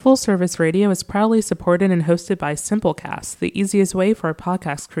Full Service Radio is proudly supported and hosted by Simplecast, the easiest way for a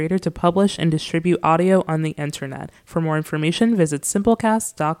podcast creator to publish and distribute audio on the internet. For more information, visit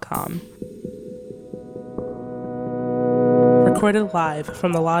simplecast.com. Recorded live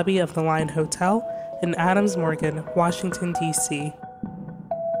from the lobby of the Line Hotel in Adams Morgan, Washington, D.C.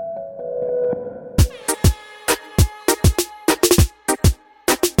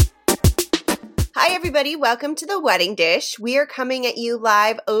 Hi, everybody. Welcome to The Wedding Dish. We are coming at you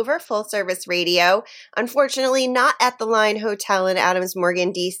live over Full Service Radio. Unfortunately, not at the Line Hotel in Adams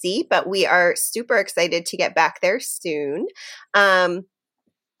Morgan, D.C., but we are super excited to get back there soon.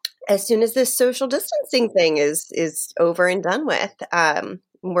 As soon as this social distancing thing is over and done with.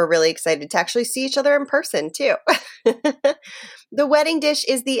 We're really excited to actually see each other in person, too. The Wedding Dish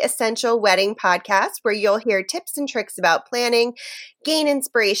is the essential wedding podcast where you'll hear tips and tricks about planning, gain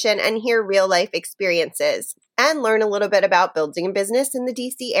inspiration, and hear real-life experiences, and learn a little bit about building a business in the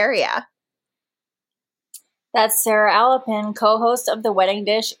D.C. area. That's Sarah Alapin, co-host of The Wedding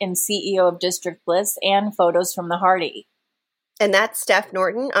Dish and CEO of District Bliss and Photos from the Hardy. And that's Steph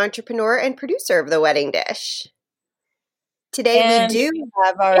Norton, entrepreneur and producer of The Wedding Dish. Today we do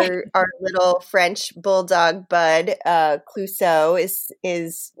have our little French bulldog bud, Clouseau,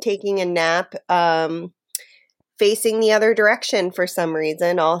 is taking a nap, facing the other direction for some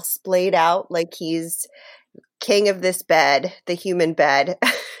reason, all splayed out like he's king of this bed, the human bed.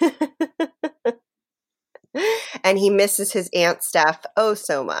 And he misses his Aunt Steph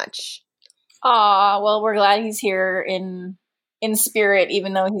so much. Aw, well, we're glad he's here in spirit,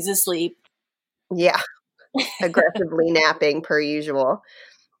 even though he's asleep. Yeah. Aggressively napping per usual.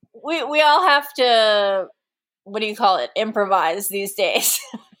 We all have to, what do you call it, improvise these days.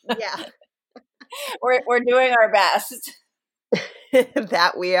 Yeah. We're doing our best.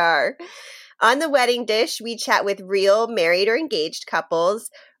 That we are. On The Wedding Dish, we chat with real married or engaged couples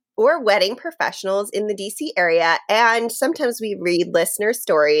or wedding professionals in the DC area, and sometimes we read listener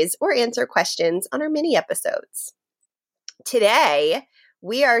stories or answer questions on our mini episodes. Today,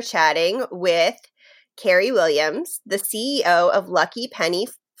 we are chatting with Carrie Williams, the CEO of Lucky Penny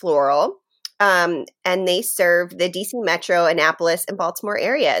Floral, and they serve the DC Metro, Annapolis, and Baltimore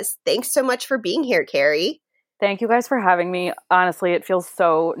areas. Thanks so much for being here, Carrie. Thank you guys for having me. Honestly, it feels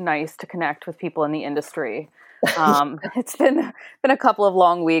so nice to connect with people in the industry. It's been a couple of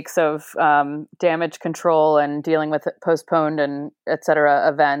long weeks of damage control and dealing with postponed and et cetera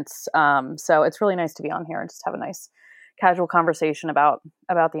events. So it's really nice to be on here and just have a nice casual conversation about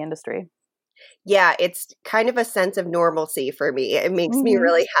the industry. Yeah, it's kind of a sense of normalcy for me. It makes me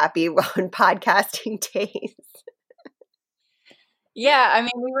really happy on podcasting days. Yeah, I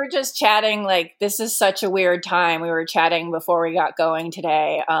mean, we were just chatting, like, this is such a weird time. We were chatting before we got going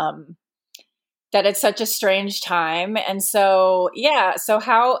today, that it's such a strange time. And so, yeah, so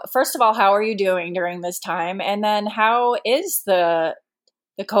first of all, how are you doing during this time? And then how is the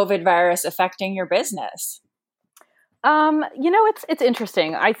COVID virus affecting your business? It's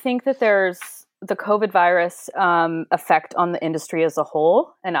interesting. I think that there's the COVID virus effect on the industry as a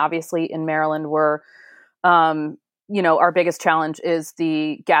whole. And obviously in Maryland, our biggest challenge is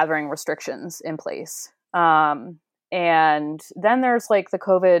the gathering restrictions in place. And then there's like the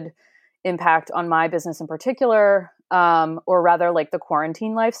COVID impact on my business in particular, or rather like the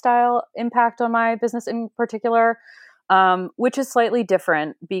quarantine lifestyle impact on my business in particular, which is slightly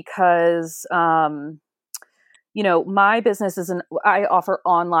different because my business I offer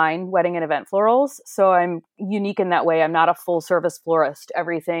online wedding and event florals. So I'm unique in that way. I'm not a full service florist.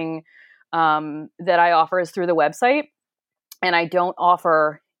 Everything that I offer is through the website, and I don't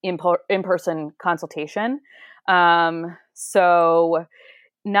offer in-person consultation. So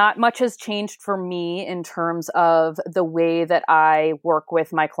not much has changed for me in terms of the way that I work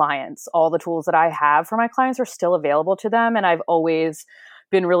with my clients. All the tools that I have for my clients are still available to them. And I've always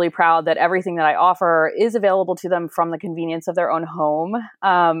been really proud that everything that I offer is available to them from the convenience of their own home.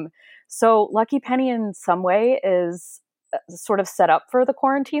 So Lucky Penny in some way is sort of set up for the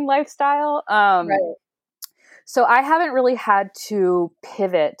quarantine lifestyle. Right. So I haven't really had to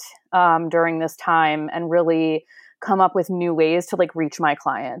pivot during this time and really come up with new ways to like reach my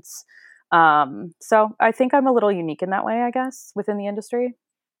clients. So I think I'm a little unique in that way, I guess, within the industry.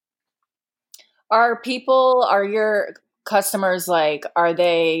 Are your customers are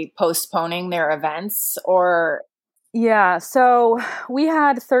they postponing their events or? Yeah. So we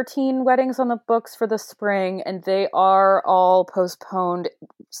had 13 weddings on the books for the spring and they are all postponed,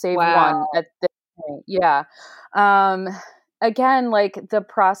 save one at this point. Yeah. Again, like the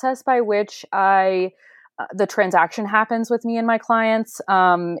process by which I the transaction happens with me and my clients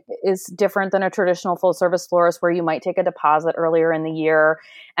is different than a traditional full service florist where you might take a deposit earlier in the year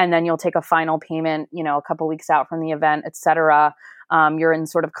and then you'll take a final payment, a couple weeks out from the event, et cetera. You're in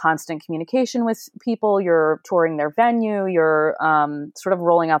sort of constant communication with people. You're touring their venue. You're sort of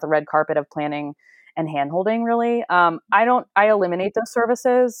rolling out the red carpet of planning and handholding, really. I eliminate those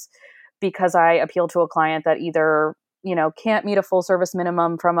services because I appeal to a client that either can't meet a full service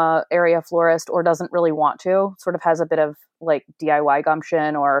minimum from a area florist or doesn't really want to, sort of has a bit of like DIY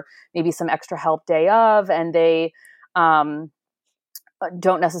gumption or maybe some extra help day of, and they don't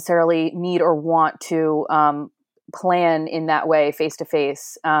necessarily need or want to plan in that way face to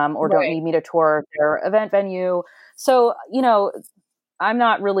face, or don't need me to tour their event venue. So, I'm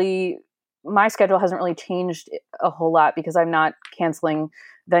not really, my schedule hasn't really changed a whole lot because I'm not canceling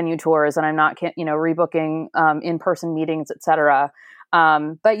venue tours and I'm not, rebooking in-person meetings, et cetera.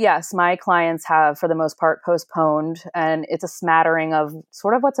 But yes, my clients have, for the most part, postponed, and it's a smattering of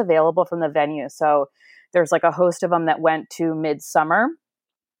sort of what's available from the venue. So there's like a host of them that went to midsummer,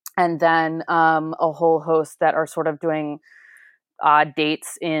 and then a whole host that are sort of doing odd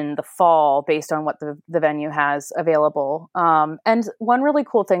dates in the fall based on what the venue has available. And one really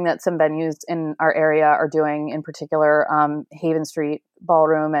cool thing that some venues in our area are doing, in particular, Haven Street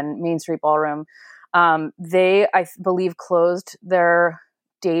Ballroom and Main Street Ballroom, they, I believe, closed their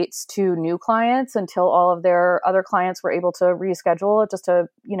dates to new clients until all of their other clients were able to reschedule, just to,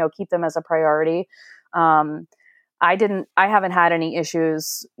 keep them as a priority. I haven't had any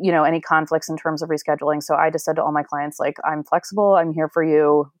issues, any conflicts in terms of rescheduling. So I just said to all my clients, like, I'm flexible. I'm here for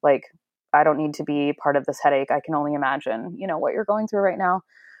you. Like, I don't need to be part of this headache. I can only imagine, what you're going through right now.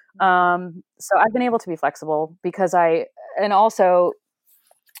 So I've been able to be flexible because and also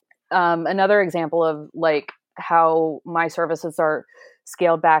another example of like how my services are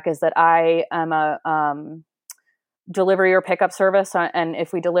scaled back is that I am a delivery or pickup service, and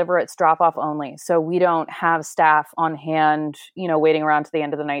if we deliver, it's drop off only. So we don't have staff on hand, waiting around to the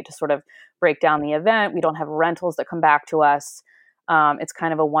end of the night to sort of break down the event. We don't have rentals that come back to us. It's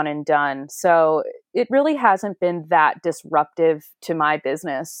kind of a one and done. So it really hasn't been that disruptive to my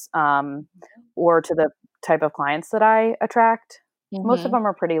business, or to the type of clients that I attract. Mm-hmm. Most of them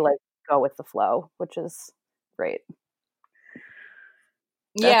are pretty like go with the flow, which is great.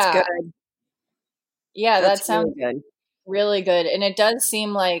 That's good. Yeah, that sounds really good. Really good. And it does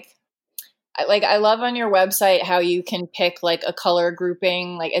seem like I love on your website how you can pick like a color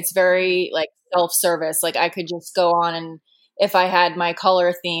grouping. Like it's very like self-service. Like I could just go on, and if I had my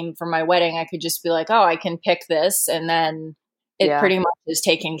color theme for my wedding, I could just be like, oh, I can pick this. And then it pretty much is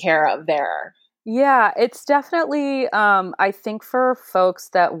taken care of there. Yeah, it's definitely, I think for folks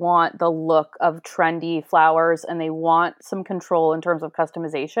that want the look of trendy flowers and they want some control in terms of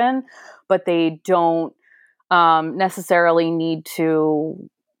customization, but they don't necessarily need to,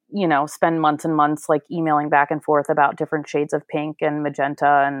 spend months and months like emailing back and forth about different shades of pink and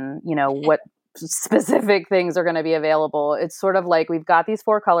magenta and, what specific things are going to be available. It's sort of like we've got these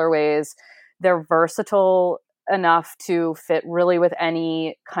 4 colorways. They're versatile enough to fit really with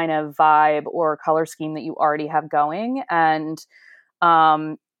any kind of vibe or color scheme that you already have going, and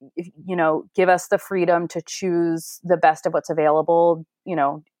give us the freedom to choose the best of what's available,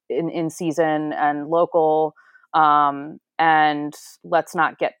 in season and local, and let's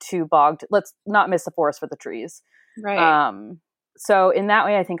not get too bogged. Let's not miss the forest for the trees. Right. So in that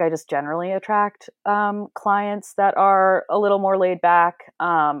way, I think I just generally attract clients that are a little more laid back.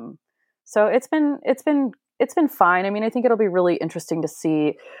 So it's been fine. I mean, I think it'll be really interesting to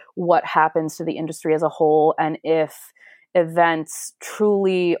see what happens to the industry as a whole, and if events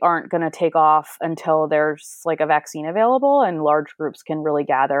truly aren't going to take off until there's like a vaccine available and large groups can really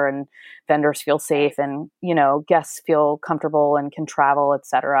gather and vendors feel safe and, guests feel comfortable and can travel, et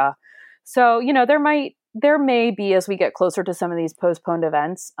cetera. So, there may be, as we get closer to some of these postponed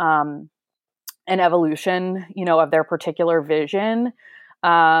events, an evolution, of their particular vision.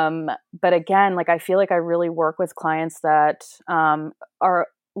 But again, like I feel like I really work with clients that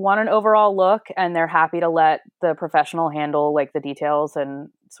want an overall look, and they're happy to let the professional handle like the details and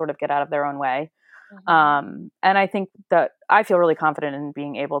sort of get out of their own way. Mm-hmm. And I think that I feel really confident in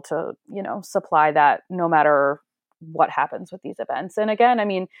being able to, supply that no matter what happens with these events. And again, I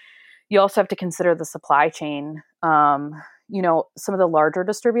mean, you also have to consider the supply chain. Some of the larger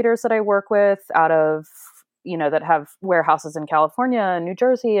distributors that I work with out of that have warehouses in California and New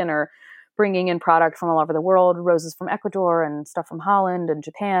Jersey and are bringing in product from all over the world, roses from Ecuador and stuff from Holland and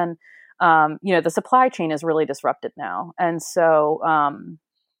Japan. The supply chain is really disrupted now. And so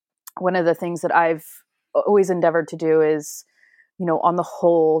one of the things that I've always endeavored to do is, on the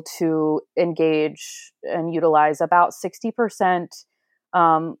whole, to engage and utilize about 60%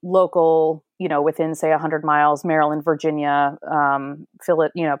 local, within, say, 100 miles, Maryland, Virginia,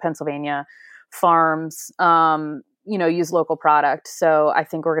 Pennsylvania farms, use local product. So I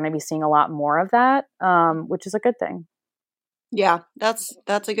think we're going to be seeing a lot more of that, which is a good thing. Yeah, that's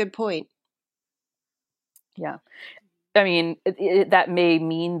a good point. Yeah. I mean, that may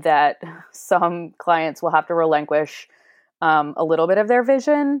mean that some clients will have to relinquish a little bit of their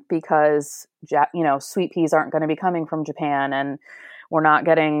vision because, sweet peas aren't going to be coming from Japan, and we're not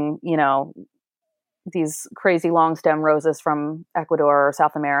getting, these crazy long stem roses from Ecuador or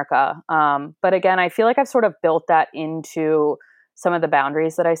South America. But again, I feel like I've sort of built that into some of the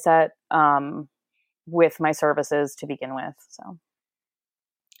boundaries that I set with my services to begin with. So.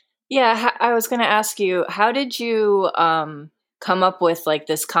 Yeah, I was going to ask you, how did you come up with like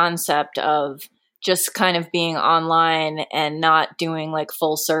this concept of just kind of being online and not doing like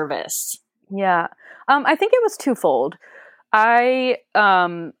full service? Yeah, I think it was twofold. I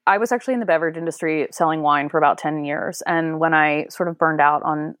was actually in the beverage industry selling wine for about 10 years. And when I sort of burned out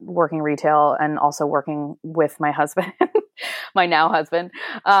on working retail and also working with my husband, my now husband,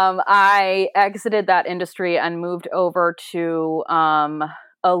 I exited that industry and moved over to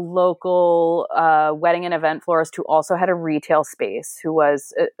a local wedding and event florist who also had a retail space, who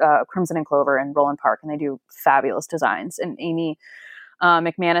was Crimson and Clover in Roland Park. And they do fabulous designs. And Amy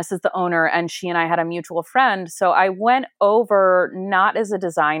McManus is the owner, and she and I had a mutual friend. So I went over not as a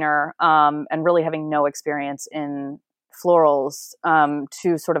designer and really having no experience in florals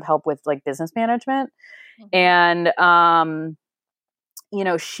to sort of help with like business management. And,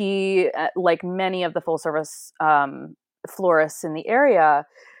 she, like many of the full service florists in the area,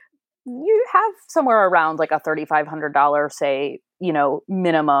 you have somewhere around like a $3,500, say,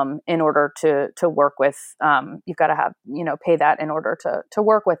 minimum in order to work with. You've got to have, pay that in order to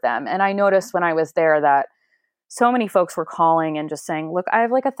work with them. And I noticed when I was there that so many folks were calling and just saying, look, I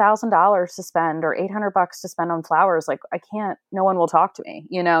have like $1,000 to spend or $800 to spend on flowers. Like, I can't, no one will talk to me,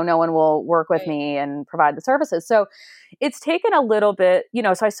 no one will work with me and provide the services. So it's taken a little bit,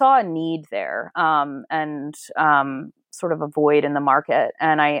 so I saw a need there and sort of a void in the market.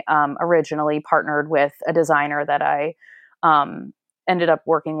 And I originally partnered with a designer that I ended up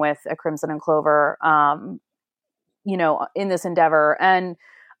working with at Crimson and Clover, in this endeavor. And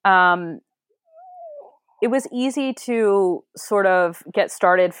it was easy to sort of get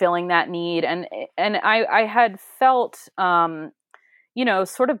started filling that need. And I had felt,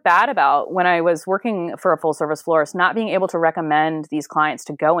 sort of bad about when I was working for a full service florist, not being able to recommend these clients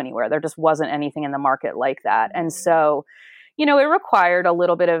to go anywhere. There just wasn't anything in the market like that. And so, it required a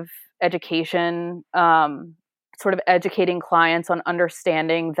little bit of education, sort of educating clients on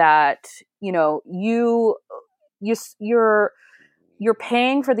understanding that, you're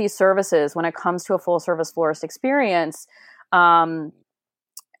paying for these services when it comes to a full service florist experience. You're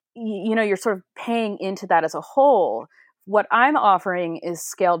sort of paying into that as a whole. What I'm offering is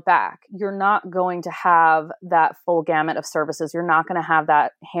scaled back. You're not going to have that full gamut of services. You're not going to have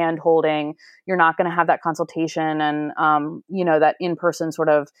that hand holding. You're not going to have that consultation and, that in-person sort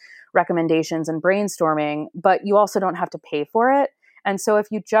of recommendations and brainstorming, but you also don't have to pay for it. And so if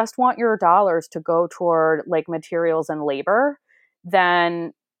you just want your dollars to go toward like materials and labor,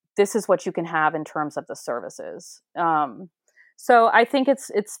 then this is what you can have in terms of the services. So I think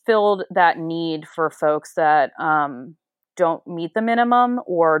it's filled that need for folks that don't meet the minimum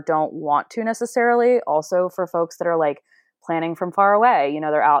or don't want to necessarily. Also for folks that are like planning from far away,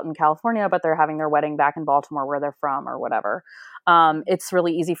 they're out in California, but they're having their wedding back in Baltimore where they're from or whatever. It's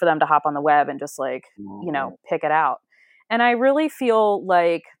really easy for them to hop on the web and just like, pick it out. And I really feel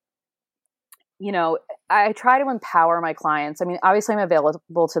like, I try to empower my clients. I mean, obviously I'm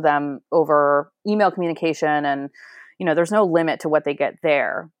available to them over email communication and, there's no limit to what they get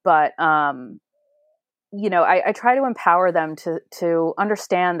there. But, I try to empower them to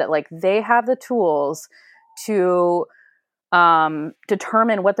understand that like they have the tools to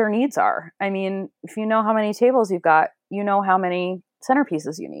determine what their needs are. I mean, if you know how many tables you've got, you know how many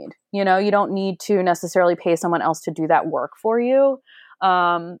centerpieces you need. You don't need to necessarily pay someone else to do that work for you.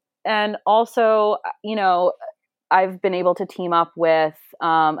 And also, I've been able to team up with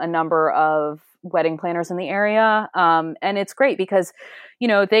a number of wedding planners in the area. And it's great because,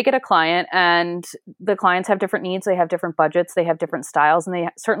 they get a client and the clients have different needs. They have different budgets. They have different styles and they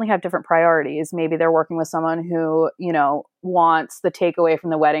certainly have different priorities. Maybe they're working with someone who, wants the takeaway from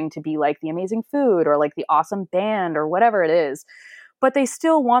the wedding to be like the amazing food or like the awesome band or whatever it is. but they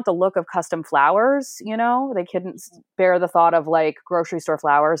still want the look of custom flowers. They couldn't bear the thought of like grocery store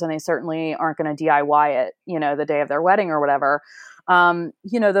flowers, and they certainly aren't going to DIY it, the day of their wedding or whatever.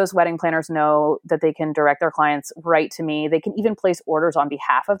 Those wedding planners know that they can direct their clients right to me. They can even place orders on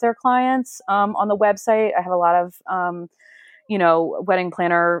behalf of their clients on the website. I have a lot of, wedding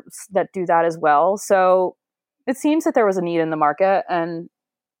planners that do that as well. So it seems that there was a need in the market, and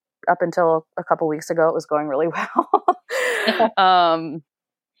up until a couple weeks ago, it was going really well. I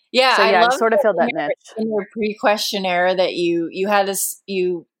love sort of filled that niche. In your pre-questionnaire that you had this,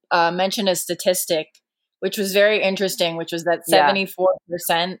 you mentioned a statistic, which was very interesting, which was that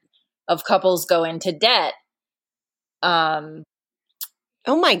 74% of couples go into debt. Oh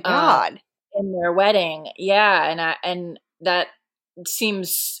my God. In their wedding. Yeah. And that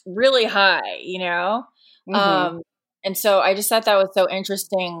seems really high, and so I just thought that was so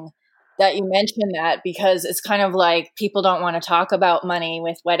interesting that you mentioned that, because it's kind of like people don't want to talk about money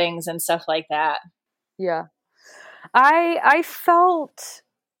with weddings and stuff like that. Yeah. I felt,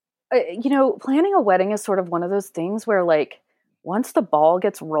 planning a wedding is sort of one of those things where like, once the ball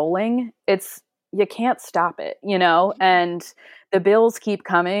gets rolling, you can't stop it, and the bills keep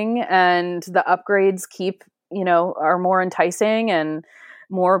coming, and the upgrades keep, are more enticing, and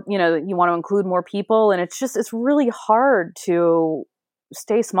more, you want to include more people. And it's really hard to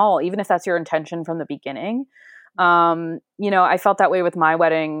stay small, even if that's your intention from the beginning. I felt that way with my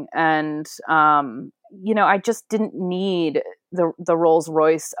wedding, and, I just didn't need the Rolls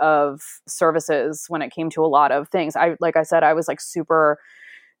Royce of services when it came to a lot of things. Like I said, I was like super,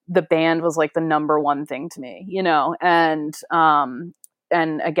 the band was like the number one thing to me,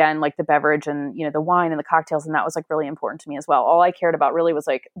 and again, like the beverage and, the wine and the cocktails, and that was like really important to me as well. All I cared about really was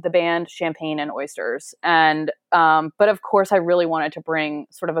like the band, champagne, and oysters. And, but of course I really wanted to bring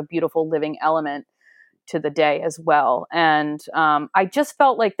sort of a beautiful living element to the day as well. And I just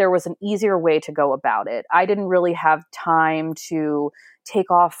felt like there was an easier way to go about it. I didn't really have time to take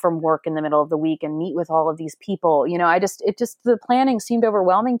off from work in the middle of the week and meet with all of these people. The planning seemed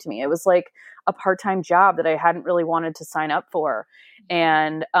overwhelming to me. It was like a part-time job that I hadn't really wanted to sign up for.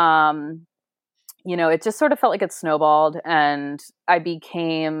 And, it just sort of felt like it snowballed, and I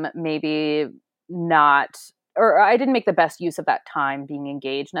became maybe not, or I didn't make the best use of that time being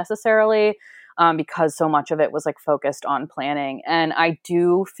engaged necessarily. Because so much of it was like focused on planning. And I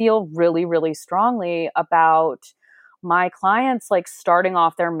do feel really, really strongly about my clients like starting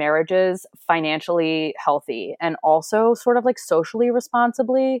off their marriages financially healthy and also sort of like socially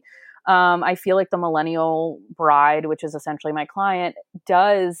responsibly. I feel like the millennial bride, which is essentially my client,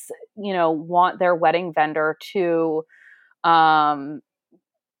 does, want their wedding vendor to,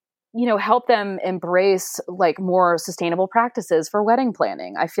 help them embrace like more sustainable practices for wedding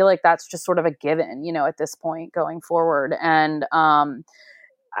planning. I feel like that's just sort of a given, at this point going forward. And,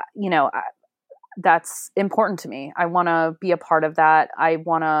 that's important to me. I want to be a part of that. I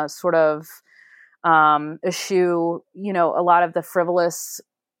want to sort of eschew, a lot of the frivolous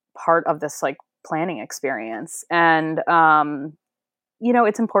part of this like planning experience. And,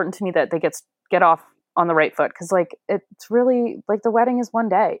 it's important to me that they get off on the right foot, because like it's really like the wedding is one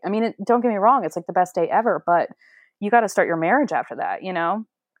day. I mean, don't get me wrong, it's like the best day ever, but you got to start your marriage after that,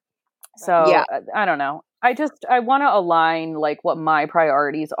 So yeah. I don't know. I want to align like what my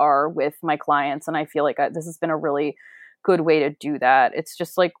priorities are with my clients, and I feel like this has been a really good way to do that. It's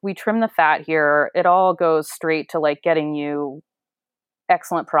just like we trim the fat here. It all goes straight to like getting you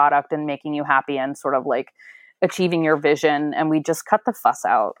excellent product and making you happy and sort of like achieving your vision, and we just cut the fuss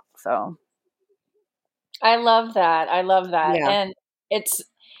out. So I love that. Yeah. And it's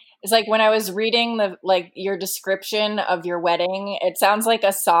like when I was reading your description of your wedding, it sounds like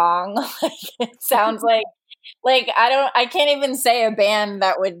a song. Like it sounds like I can't even say a band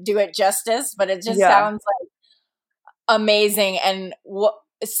that would do it justice, but it just sounds like amazing. And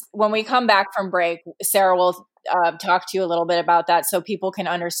when we come back from break, Sarah will talk to you a little bit about that so people can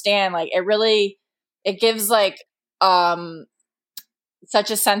understand. Like it gives like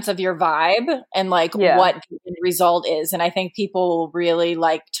such a sense of your vibe and like what the result is. And I think people will really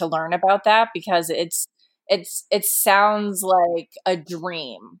like to learn about that, because it sounds like a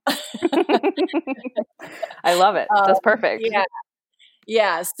dream. I love it. That's perfect.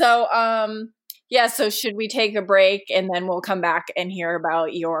 Yeah. So should we take a break and then we'll come back and hear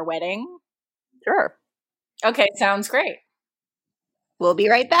about your wedding? Sure. Okay. Sounds great. We'll be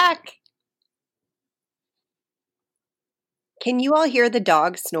right back. Can you all hear the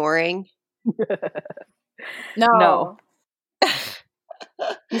dog snoring? No.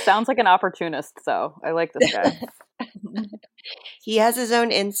 He sounds like an opportunist, so I like this guy. He has his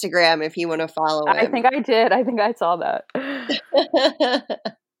own Instagram if you want to follow him. I think I did. I think I saw that.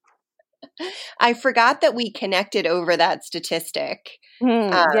 I forgot that we connected over that statistic.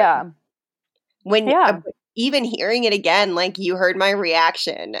 Yeah. Even hearing it again, like you heard my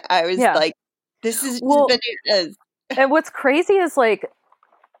reaction, I was like, this is just bananas. And what's crazy is like,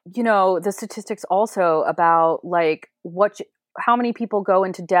 you know, the statistics also about like how many people go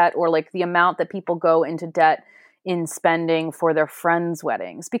into debt, or like the amount that people go into debt in spending for their friends'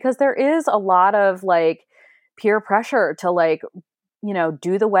 weddings, because there is a lot of like peer pressure to like, you know,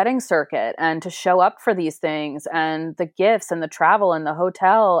 do the wedding circuit and to show up for these things, and the gifts and the travel and the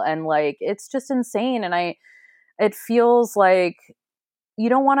hotel, and like it's just insane. And it feels like you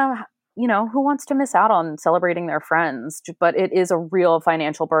don't want to, you know, who wants to miss out on celebrating their friends? But it is a real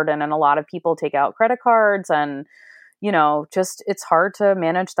financial burden, and a lot of people take out credit cards, and you know, just it's hard to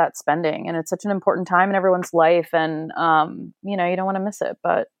manage that spending, and it's such an important time in everyone's life, and you know, you don't want to miss it,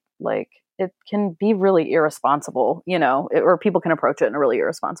 but like it can be really irresponsible, you know, or people can approach it in a really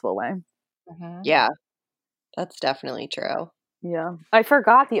irresponsible way. Mm-hmm. Yeah, that's definitely true. Yeah. I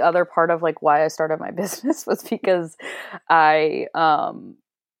forgot the other part of like why I started my business was because I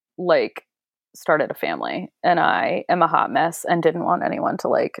like started a family, and I am a hot mess and didn't want anyone to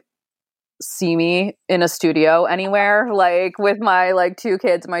like see me in a studio anywhere, like with my like 2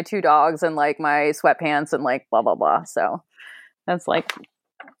 kids, my 2 dogs, and like my sweatpants and like blah blah blah. So that's like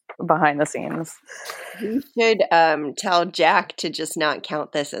behind the scenes. We should tell Jack to just not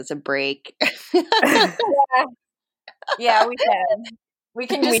count this as a break. Yeah, we can. We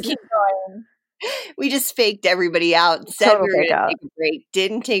can just keep going. We just faked everybody out, said Total we were going fake to out. take a break,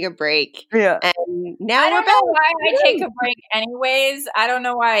 didn't take a break. Yeah. And now I we're don't back. know why I take a break anyways. I don't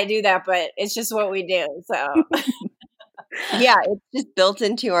know why I do that, but it's just what we do. So Yeah, it's just built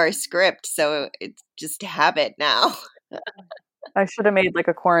into our script, so it's just habit now. I should have made like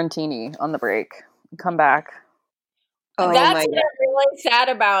a quarantini on the break. Come back. Oh that's my what God. I'm really sad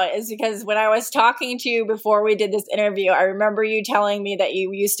about, is because when I was talking to you before we did this interview, I remember you telling me that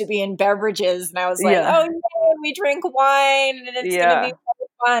you used to be in beverages, and I was like, Yeah. oh yeah, we drink wine and it's going to be so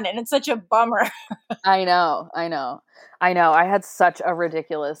fun, and it's such a bummer. I know. I had such a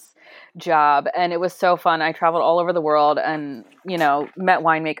ridiculous job, and it was so fun. I traveled all over the world and, you know, met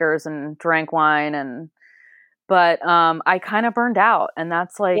winemakers and drank wine, but I kind of burned out, and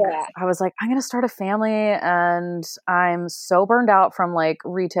that's like, Yeah. I was like, I'm going to start a family, and I'm so burned out from like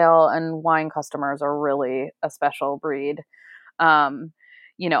retail, and wine customers are really a special breed.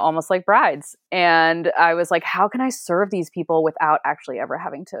 You know, almost like brides. And I was like, how can I serve these people without actually ever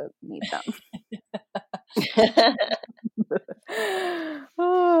having to meet them?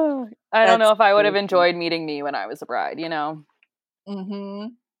 I don't know if I would have enjoyed meeting me when I was a bride, you know? Mm-hmm.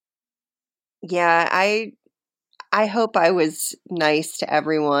 Yeah, I hope I was nice to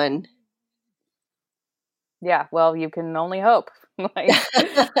everyone. Yeah, well, you can only hope. Like,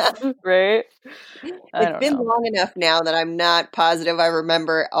 right? It's been long enough now that I'm not positive I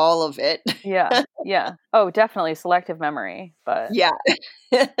remember all of it. Yeah. Oh, definitely selective memory, but Yeah.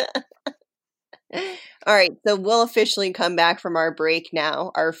 All right, so we'll officially come back from our break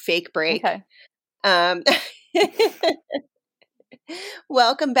now, our fake break. okay.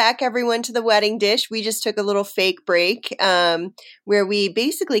 Welcome back, everyone, to the Wedding Dish. We just took a little fake break where we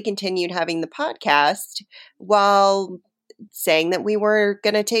basically continued having the podcast while saying that we were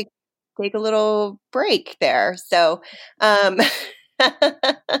going to take a little break there. So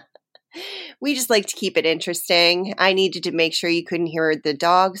we just like to keep it interesting. I needed to make sure you couldn't hear the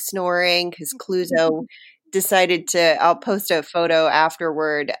dog snoring because Cluzo decided to, I'll post a photo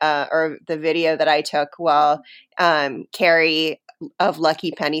afterward or the video that I took while Carrie of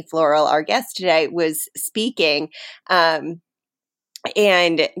Lucky Penny Floral, our guest today, was speaking. And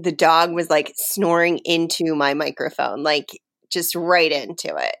the dog was like snoring into my microphone, like just right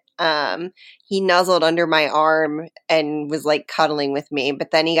into it. He nuzzled under my arm and was like cuddling with me, but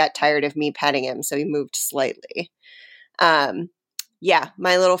then he got tired of me petting him, so he moved slightly. Yeah,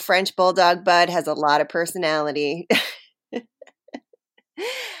 my little French bulldog Bud has a lot of personality.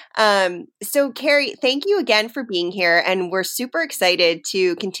 So Carrie, thank you again for being here, and we're super excited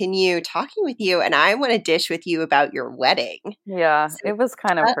to continue talking with you, and I want to dish with you about your wedding. Yeah, it was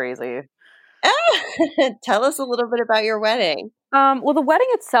kind of crazy. Tell us a little bit about your wedding. Well, the wedding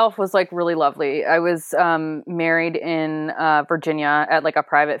itself was like really lovely. I was married in Virginia at like a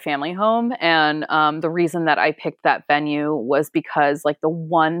private family home. And the reason that I picked that venue was because like the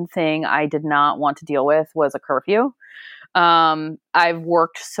one thing I did not want to deal with was a curfew. I've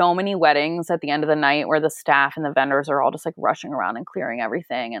worked so many weddings at the end of the night where the staff and the vendors are all just like rushing around and clearing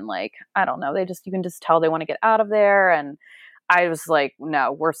everything. And like, I don't know, you can just tell they want to get out of there. And I was like,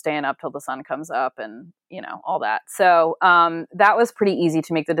 no, we're staying up till the sun comes up and, all that. So that was pretty easy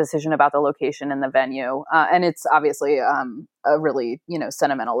to make the decision about the location and the venue. And it's obviously a really,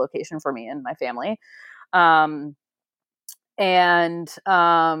 sentimental location for me and my family. At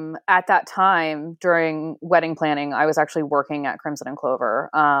that time during wedding planning, I was actually working at Crimson and Clover.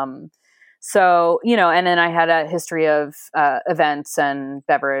 So, and then I had a history of events and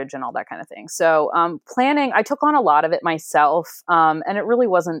beverage and all that kind of thing. So planning, I took on a lot of it myself. And it really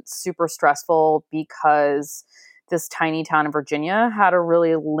wasn't super stressful because this tiny town in Virginia had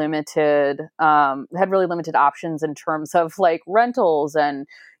really limited options in terms of like rentals. And,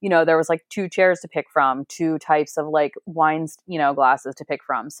 there was like 2 chairs to pick from, 2 types of like wines, glasses to pick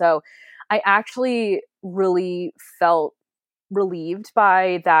from. So I actually really felt relieved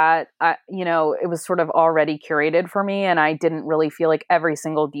by that. It was sort of already curated for me, and I didn't really feel like every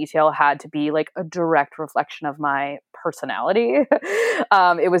single detail had to be like a direct reflection of my personality.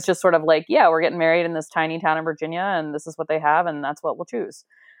 It was just sort of like, yeah, we're getting married in this tiny town in Virginia, and this is what they have, and that's what we'll choose.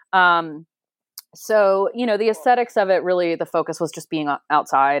 So, the aesthetics of it, really, the focus was just being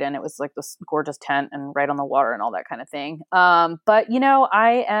outside, and it was like this gorgeous tent and right on the water and all that kind of thing. But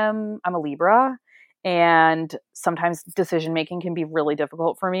I'm a Libra. And sometimes decision making can be really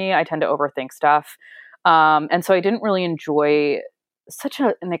difficult for me. I tend to overthink stuff. And so I didn't really enjoy such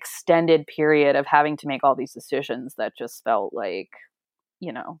an extended period of having to make all these decisions that just felt like,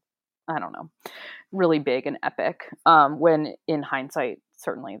 I don't know, really big and epic, when in hindsight,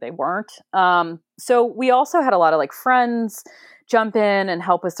 certainly they weren't. So we also had a lot of like friends jump in and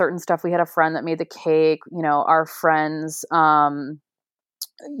help with certain stuff. We had a friend that made the cake, our friends,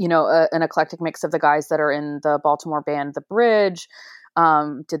 an eclectic mix of the guys that are in the Baltimore band, The Bridge,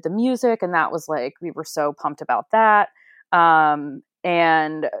 did the music. And that was like, we were so pumped about that. We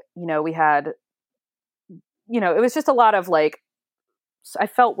had, it was just a lot of like, I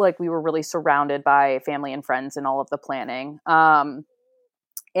felt like we were really surrounded by family and friends in all of the planning.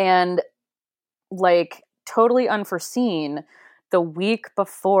 And like totally unforeseen, the week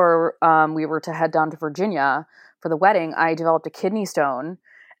before we were to head down to Virginia for the wedding, I developed a kidney stone.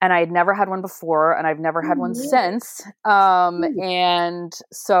 And I had never had one before, and I've never had one since. And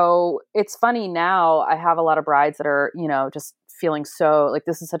so it's funny now, I have a lot of brides that are, just feeling so like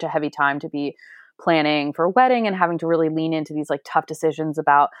this is such a heavy time to be planning for a wedding and having to really lean into these like tough decisions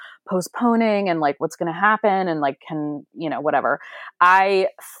about postponing and like what's going to happen and like whatever. I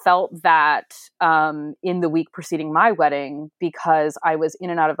felt that in the week preceding my wedding because I was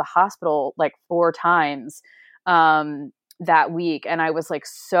in and out of the hospital like 4 times that week. And I was like,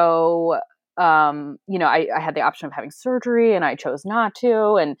 so, I had the option of having surgery and I chose not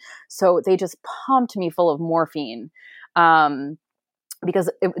to. And so they just pumped me full of morphine,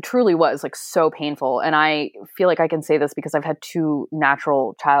 because it truly was like so painful. And I feel like I can say this because I've had 2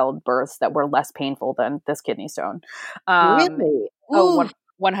 natural childbirths that were less painful than this kidney stone. Really? Oh,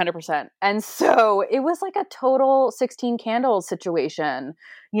 100%. And so it was like a total 16 candles situation,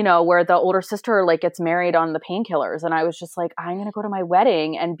 where the older sister like gets married on the painkillers. And I was just like, I'm going to go to my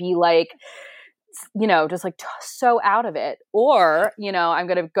wedding and be like, just like so out of it. Or, I'm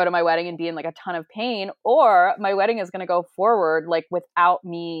going to go to my wedding and be in like a ton of pain, or my wedding is going to go forward like without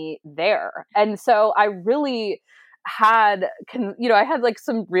me there. And so I really had, I had like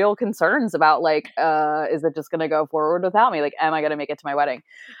some real concerns about like, is it just going to go forward without me? Like, am I going to make it to my wedding?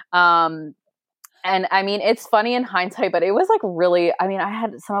 And I mean, it's funny in hindsight, but it was like really, I mean, I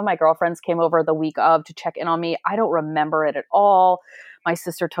had some of my girlfriends came over the week of to check in on me. I don't remember it at all. My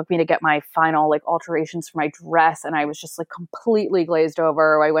sister took me to get my final like alterations for my dress, and I was just like completely glazed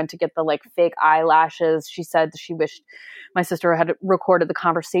over. I went to get the like fake eyelashes. She said she wished my sister had recorded the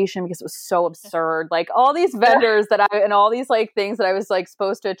conversation because it was so absurd. Like all these vendors and all these like things that I was like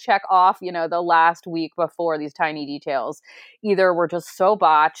supposed to check off, the last week before, these tiny details either were just so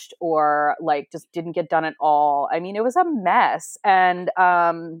botched or like just didn't get done at all. I mean, it was a mess. And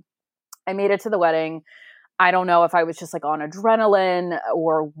I made it to the wedding. I don't know if I was just like on adrenaline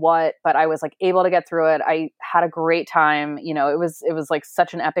or what, but I was like able to get through it. I had a great time. It was like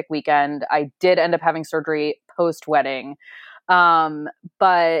such an epic weekend. I did end up having surgery post wedding.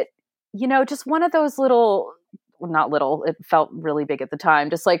 But just one of those little, not little, it felt really big at the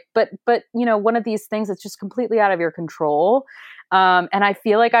time. Just like, but one of these things that's just completely out of your control. And I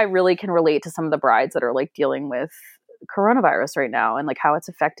feel like I really can relate to some of the brides that are like dealing with coronavirus right now and like how it's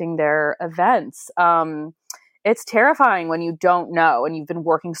affecting their events. It's terrifying when you don't know and you've been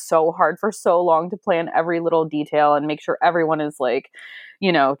working so hard for so long to plan every little detail and make sure everyone is like,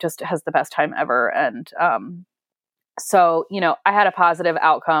 just has the best time ever. And So, I had a positive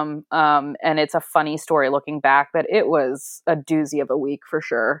outcome. And it's a funny story looking back, but it was a doozy of a week for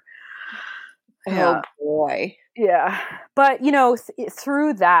sure. Oh boy. Yeah. But,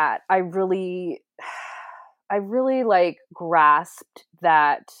 through that, I really like grasped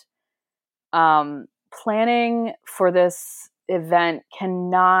that, planning for this event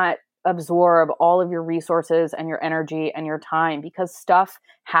cannot absorb all of your resources and your energy and your time, because stuff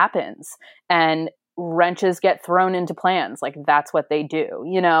happens and wrenches get thrown into plans. Like, that's what they do,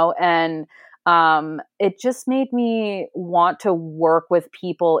 and it just made me want to work with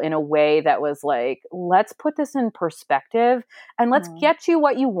people in a way that was like, let's put this in perspective and let's get you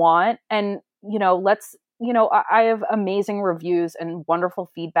what you want. And, let's, I have amazing reviews and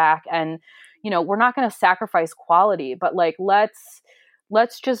wonderful feedback, and, we're not going to sacrifice quality, but like,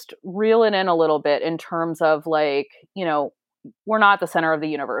 let's just reel it in a little bit in terms of like, we're not the center of the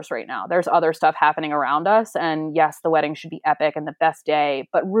universe right now. There's other stuff happening around us. And yes, the wedding should be epic and the best day,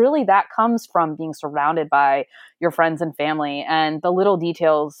 but really that comes from being surrounded by your friends and family, and the little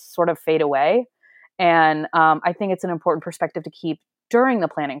details sort of fade away. And I think it's an important perspective to keep during the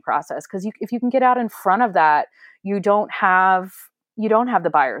planning process, because if you can get out in front of that, you don't have the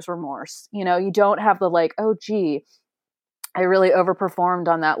buyer's remorse. You don't have the like, oh gee, I really overperformed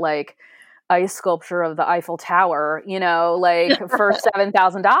on that like ice sculpture of the Eiffel Tower, like for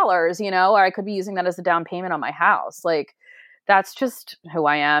 $7,000, or I could be using that as a down payment on my house. Like, that's just who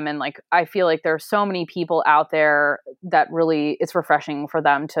I am. And like, I feel like there are so many people out there that really, it's refreshing for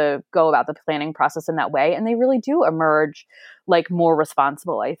them to go about the planning process in that way. And they really do emerge like more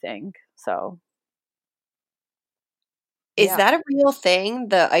responsible, I think. So. Is that a real thing?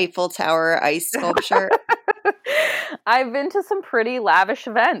 The Eiffel Tower ice sculpture? I've been to some pretty lavish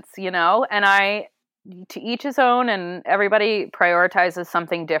events, and to each his own, and everybody prioritizes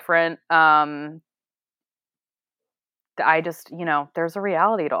something different. I just, there's a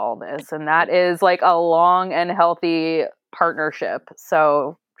reality to all this, and that is like a long and healthy partnership.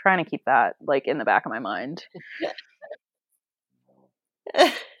 So trying to keep that like in the back of my mind.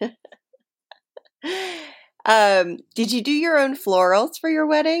 Did you do your own florals for your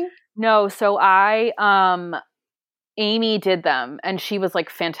wedding? No. So Amy did them, and she was like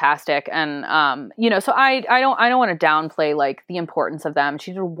fantastic. And, so I don't want to downplay like the importance of them.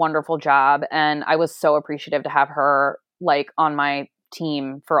 She did a wonderful job, and I was so appreciative to have her like on my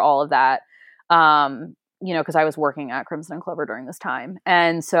team for all of that. Cause I was working at Crimson and Clover during this time.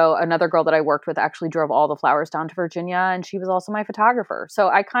 And so another girl that I worked with actually drove all the flowers down to Virginia, and she was also my photographer. So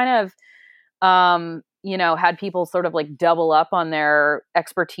I kind of, had people sort of like double up on their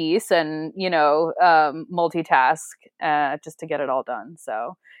expertise and, multitask just to get it all done.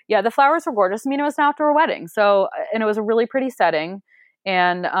 So yeah, the flowers were gorgeous. I mean, it was an outdoor wedding. So, and it was a really pretty setting.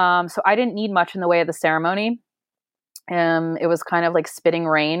 And so I didn't need much in the way of the ceremony. It was kind of like spitting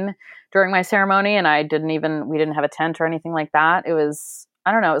rain during my ceremony, and we didn't have a tent or anything like that. It was,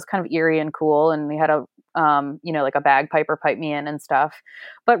 I don't know, it was kind of eerie and cool. And we had a, like a bagpiper pipe me in and stuff.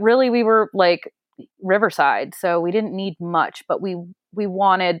 But really we were like riverside, so we didn't need much, but we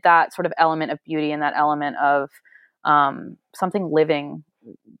wanted that sort of element of beauty and that element of something living,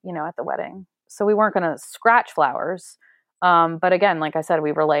 at the wedding. So we weren't going to scratch flowers. But again, like I said,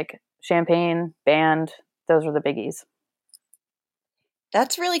 we were like champagne, band, those were the biggies.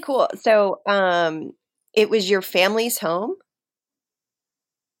 That's really cool. So it was your family's home?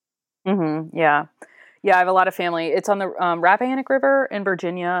 Mm-hmm. Yeah. Yeah, I have a lot of family. It's on the Rappahannock River in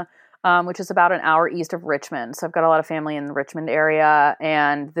Virginia, which is about an hour east of Richmond. So I've got a lot of family in the Richmond area,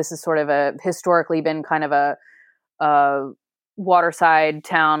 and this is sort of historically been kind of a waterside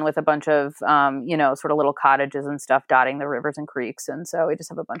town with a bunch of, sort of little cottages and stuff dotting the rivers and creeks. And so we just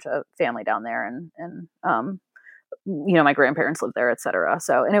have a bunch of family down there, and my grandparents lived there, et cetera.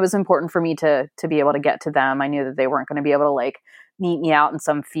 So, and it was important for me to be able to get to them. I knew that they weren't going to be able to like meet me out in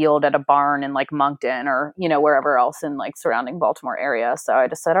some field at a barn in like Moncton or, wherever else in like surrounding Baltimore area. So I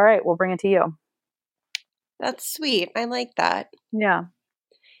just said, all right, we'll bring it to you. That's sweet. I like that. Yeah.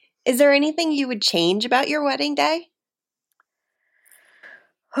 Is there anything you would change about your wedding day?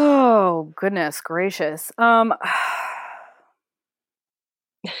 Oh, goodness gracious. I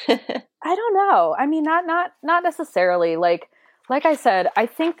don't know. I mean, not necessarily. Like I said, I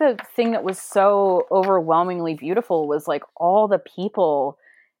think the thing that was so overwhelmingly beautiful was like all the people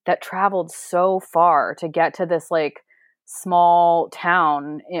that traveled so far to get to this like small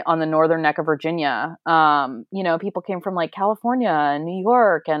town on the northern neck of Virginia. People came from like California and New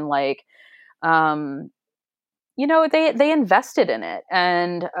York, and like, they invested in it,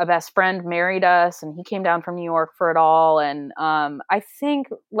 and a best friend married us, and he came down from New York for it all. And I think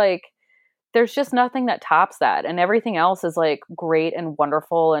like there's just nothing that tops that. And everything else is like great and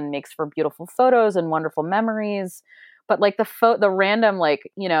wonderful and makes for beautiful photos and wonderful memories. But like the random, like,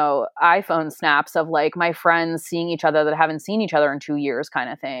 you know, iPhone snaps of like my friends seeing each other that haven't seen each other in 2 years kind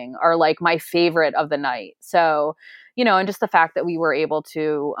of thing are like my favorite of the night. So, you know, and just the fact that we were able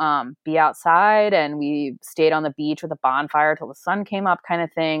to be outside and we stayed on the beach with a bonfire till the sun came up kind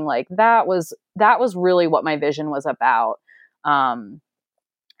of thing. Like that was really what my vision was about. And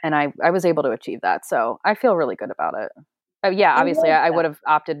I was able to achieve that. So I feel really good about it. Yeah, obviously I would have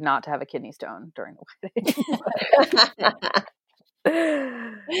opted not to have a kidney stone during the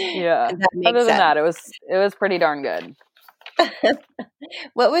wedding. Yeah. Other than that, it was pretty darn good.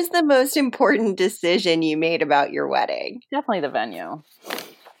 What was the most important decision you made about your wedding? Definitely the venue. I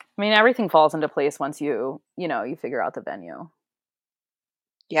mean, everything falls into place once you figure out the venue.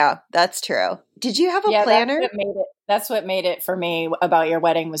 Yeah, that's true. Did you have a planner? That's what made it for me about your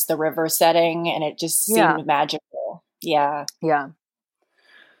wedding was the river setting, and it just seemed magical. Yeah. Yeah.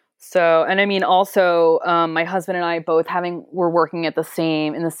 So, and I mean, also, my husband and I both were working in the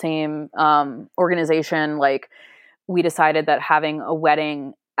same organization. Like, we decided that having a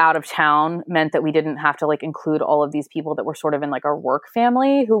wedding out of town meant that we didn't have to like include all of these people that were sort of in like our work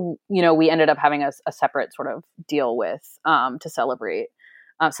family who, you know, we ended up having a separate sort of deal with to celebrate.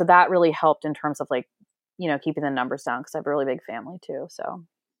 So that really helped in terms of like, you know, keeping the numbers down because I have a really big family too. So.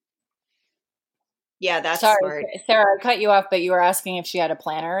 Yeah, that's smart. Sarah, I cut you off, but you were asking if she had a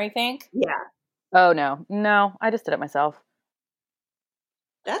planner, I think. Yeah. Oh, no, I just did it myself.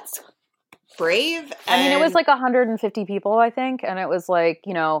 That's brave. I mean, it was like 150 people, I think. And it was like,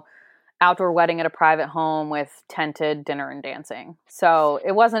 you know, outdoor wedding at a private home with tented dinner and dancing. So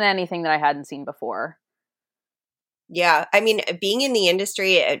it wasn't anything that I hadn't seen before. Yeah. I mean, being in the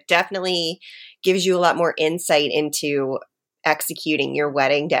industry, it definitely gives you a lot more insight into executing your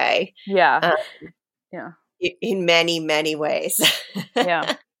wedding day. Yeah. Yeah. In many, many ways.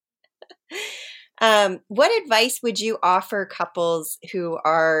 Yeah. What advice would you offer couples who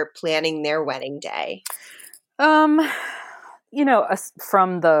are planning their wedding day? You know,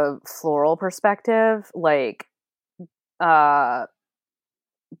 from the floral perspective, like, get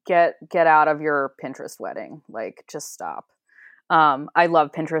out of your Pinterest wedding. Like, just stop. I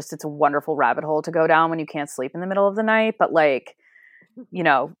love Pinterest. It's a wonderful rabbit hole to go down when you can't sleep in the middle of the night. But like, you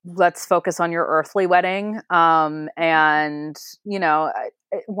know, let's focus on your earthly wedding. And, you know,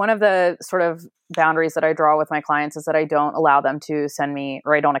 one of the sort of boundaries that I draw with my clients is that I don't allow them to send me,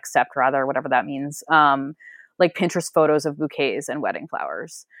 or I don't accept rather, whatever that means, like Pinterest photos of bouquets and wedding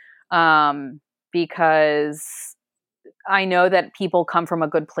flowers. Because I know that people come from a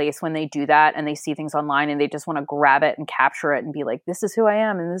good place when they do that and they see things online and they just want to grab it and capture it and be like, this is who I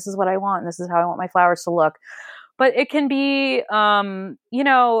am and this is what I want and this is how I want my flowers to look. But it can be, you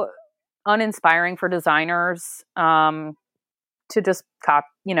know, uninspiring for designers to just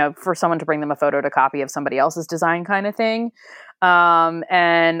you know, for someone to bring them a photo to copy of somebody else's design kind of thing.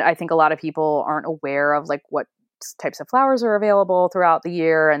 And I think a lot of people aren't aware of like what types of flowers are available throughout the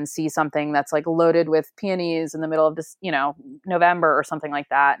year and see something that's like loaded with peonies in the middle of this, you know, November or something like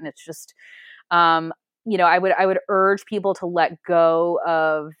that. And it's just, you know, I would urge people to let go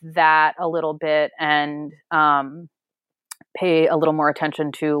of that a little bit and pay a little more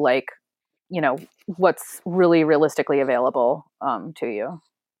attention to like, you know, what's really realistically available to you.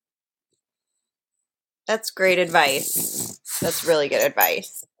 That's great advice. That's really good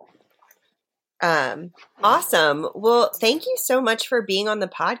advice. Awesome. Well, thank you so much for being on the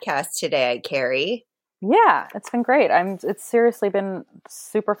podcast today, Carrie. Yeah, it's been great. It's seriously been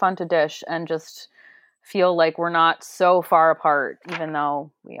super fun to dish and just feel like we're not so far apart, even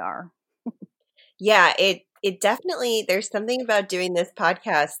though we are. Yeah, it definitely, there's something about doing this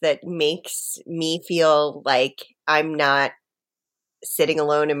podcast that makes me feel like I'm not sitting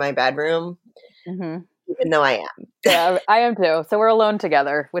alone in my bedroom, even though I am. Yeah, I am too. So we're alone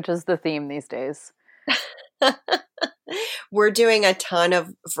together, which is the theme these days. We're doing a ton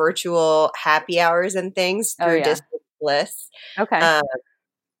of virtual happy hours and things through Distant Bliss. Okay.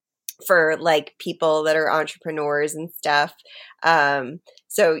 For like people that are entrepreneurs and stuff.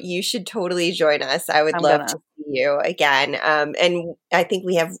 So you should totally join us. I would love to see you again. And I think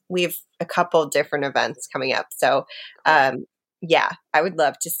we have a couple different events coming up. So yeah, I would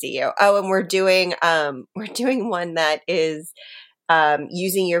love to see you. Oh, and we're doing one that is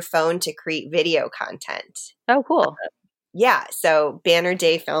using your phone to create video content. Oh, cool. Yeah, so Banner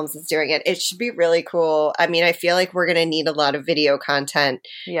Day Films is doing it. It should be really cool. I mean, I feel like we're going to need a lot of video content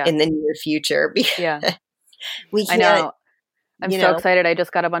in the near future because we can't. I know. I'm so excited. I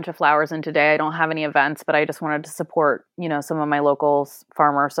just got a bunch of flowers in today. I don't have any events, but I just wanted to support, some of my local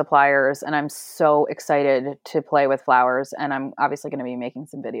farmer suppliers. And I'm so excited to play with flowers. And I'm obviously going to be making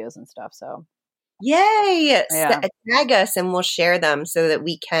some videos and stuff. So yay! Yeah. Tag us and we'll share them so that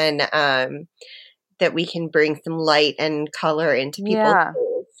we can bring some light and color into people's Yeah, lives.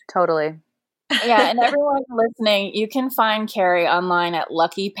 totally. Yeah, and everyone listening, you can find Carrie online at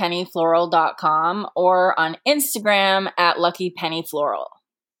luckypennyfloral.com or on Instagram at luckypennyfloral.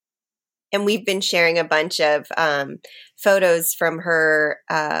 And we've been sharing a bunch of photos from her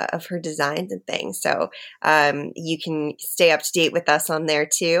of her designs and things. So you can stay up to date with us on there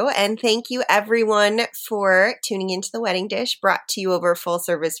too. And thank you everyone for tuning into The Wedding Dish, brought to you over Full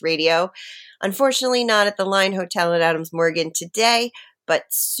Service Radio. Unfortunately, not at the Line Hotel in Adams Morgan today, but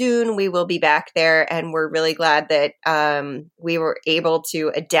soon we will be back there. And we're really glad that we were able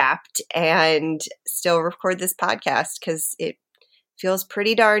to adapt and still record this podcast, because it feels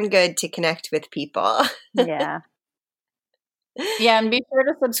pretty darn good to connect with people. Yeah. Yeah, and be sure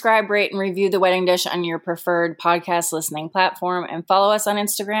to subscribe, rate, and review The Wedding Dish on your preferred podcast listening platform, and follow us on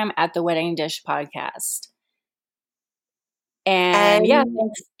Instagram at The Wedding Dish Podcast. And yeah,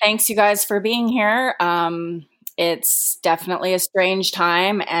 thanks you guys for being here. It's definitely a strange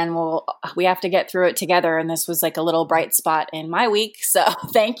time, and we have to get through it together. And this was like a little bright spot in my week. So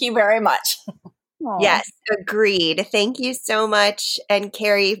thank you very much. Aww. Yes, agreed. Thank you so much. And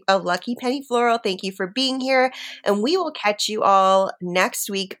Carrie of Lucky Penny Floral, thank you for being here. And we will catch you all next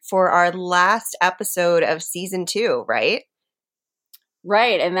week for our last episode of season 2, right?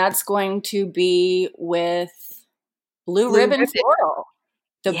 Right. And that's going to be with Blue Ribbon Floral,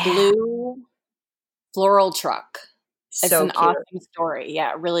 the blue floral truck. It's an awesome story.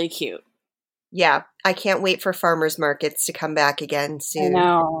 Yeah, really cute. Yeah, I can't wait for farmers markets to come back again soon. I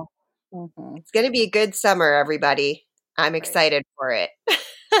know. Mm-hmm. It's going to be a good summer, everybody. I'm excited for it.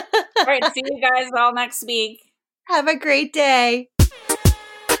 All right, see you guys all next week. Have a great day.